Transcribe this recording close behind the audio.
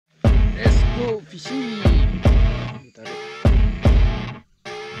go fishing. Tarik.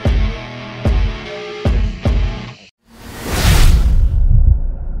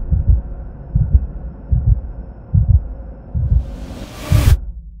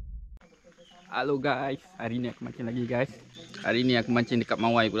 Halo guys, hari ni aku mancing lagi guys. Hari ni aku mancing dekat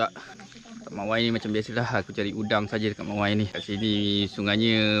Mawai pula. Dekat Mawai ni macam biasalah, aku cari udang saja dekat Mawai ni. Kat sini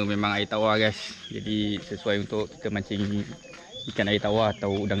sungainya memang air tawar guys. Jadi sesuai untuk kita mancing ikan air tawar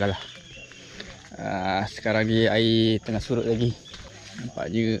atau udang galah. Sekarang ni air tengah surut lagi.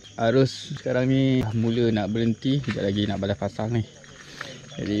 Nampaknya arus sekarang ni mula nak berhenti. Sekejap lagi nak balas pasang ni.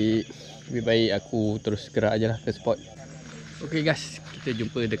 Jadi lebih baik aku terus gerak je lah ke spot. Ok guys, kita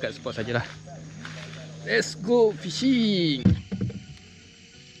jumpa dekat spot sajalah. Let's go fishing.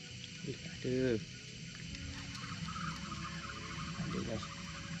 Ada guys.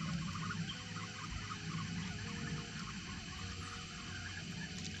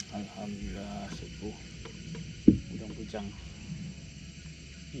 Alhamdulillah sebuah udang bujang.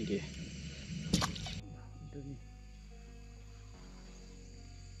 Ni dia. Ada ni.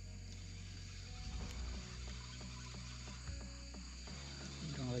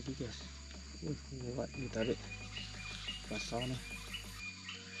 Udang lagi guys. Kuat dia tarik kasar ni.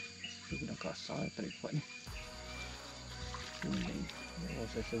 Dia guna kasar tarik kuat ni. Oh,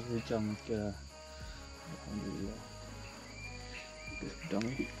 saya bujang kira. Alhamdulillah. Udang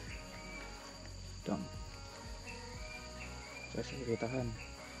ni. Udang. Saya boleh tahan.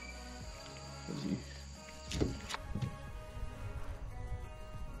 Sini.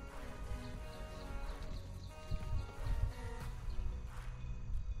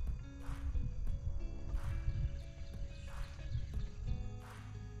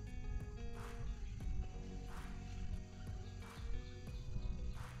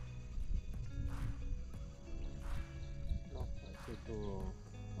 Itu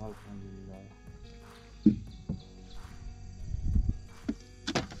alhamdulillah.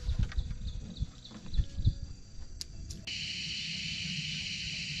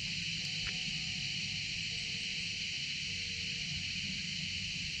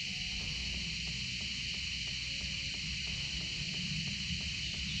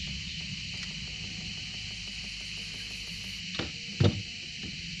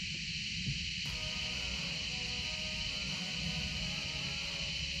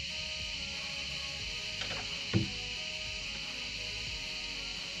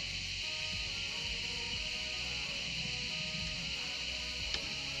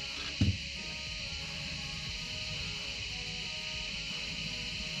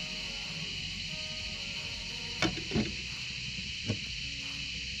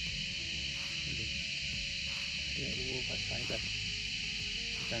 Pasang guys.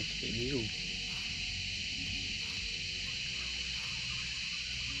 Ikan stik biru.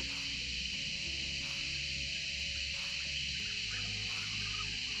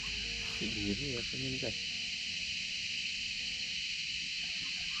 Stik biru rasanya ni guys.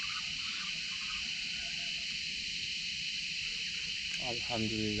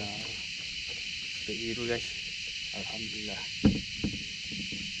 Alhamdulillah. Stik biru guys. Alhamdulillah.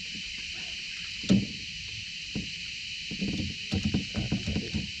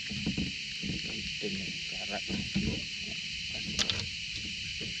 Gerak.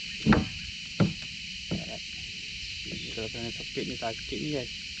 Kalau kena sepit ni sakit ni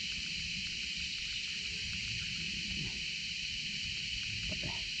guys.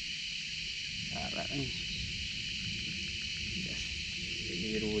 Gerak ni. Yes.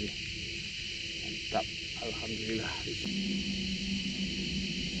 Biru ni. Mantap. Alhamdulillah.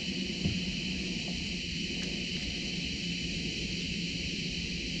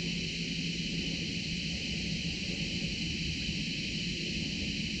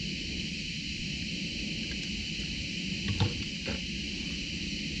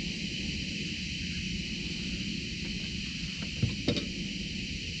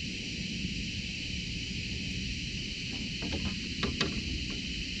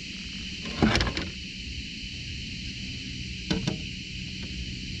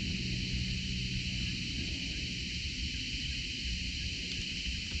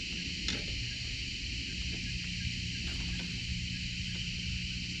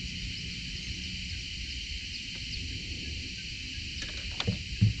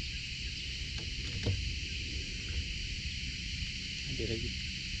 Ada lagi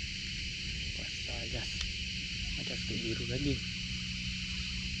pasal gas macam stik biru tadi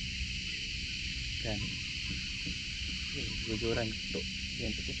kan. Dua joran ketuk yang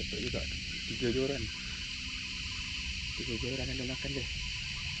ketuk juga. Tiga joran ada makan dia.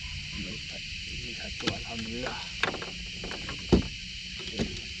 Dapat. Ini satu alhamdulillah.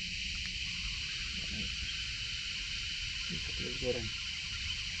 korang.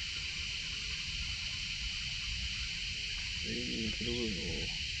 Ini kedua. Oh,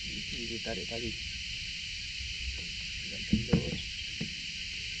 ini dia tarik tali. Dan kendor.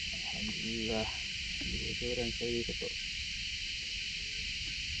 Alhamdulillah. Dua korang saya ketuk.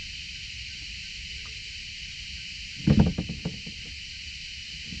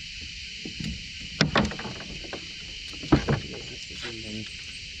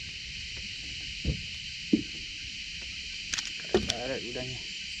 Karet udangnya.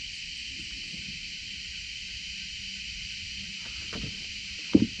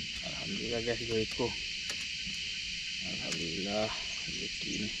 Alhamdulillah guys, 2 ekor. Alhamdulillah,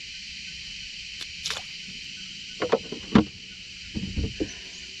 Jeti ni.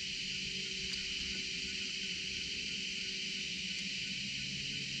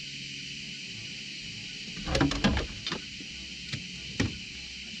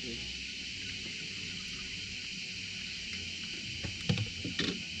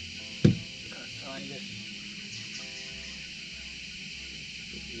 Kasar ni guys.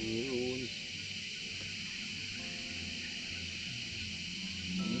 Biru ni.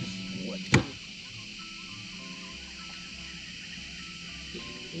 Buat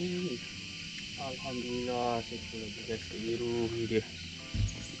alhamdulillah, satu lagi guys, biru ni dia.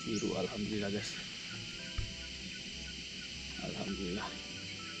 Biru alhamdulillah guys. Alhamdulillah.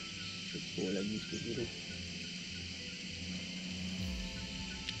 Satu lagi biru.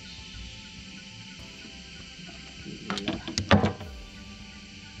 Alhamdulillah.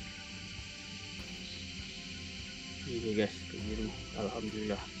 Ini guys, biru.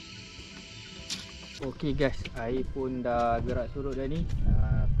 Alhamdulillah. Okey guys, air pun dah gerak surut dah ni.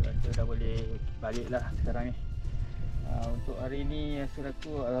 Aku rasa dah boleh balik lah sekarang ni. Untuk hari ni hasil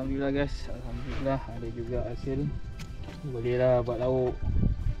aku alhamdulillah guys. Alhamdulillah ada juga hasil. Boleh lah buat lauk.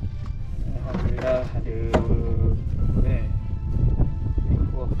 Alhamdulillah ada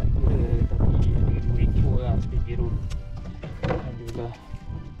ekor tak kira, tapi ada 2 ekor lah biru. Alhamdulillah.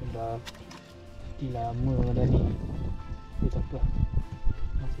 Dah mesti lama dah ni. Tapi tak apa,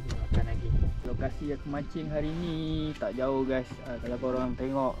 masih boleh makan lagi. Lokasi aku mancing hari ni tak jauh guys. Kalau korang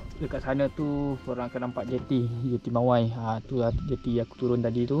tengok dekat sana tu, korang akan nampak jeti, jeti Mawai. Tu lah jeti aku turun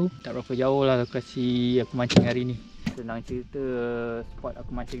tadi tu. Tak berapa jauh lah lokasi aku mancing hari ni. Senang cerita, spot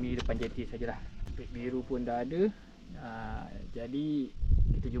aku mancing ni depan jeti sajalah. Beg biru pun dah ada. Jadi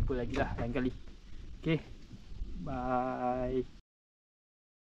kita jumpa lagi lah lain kali. Okay, bye.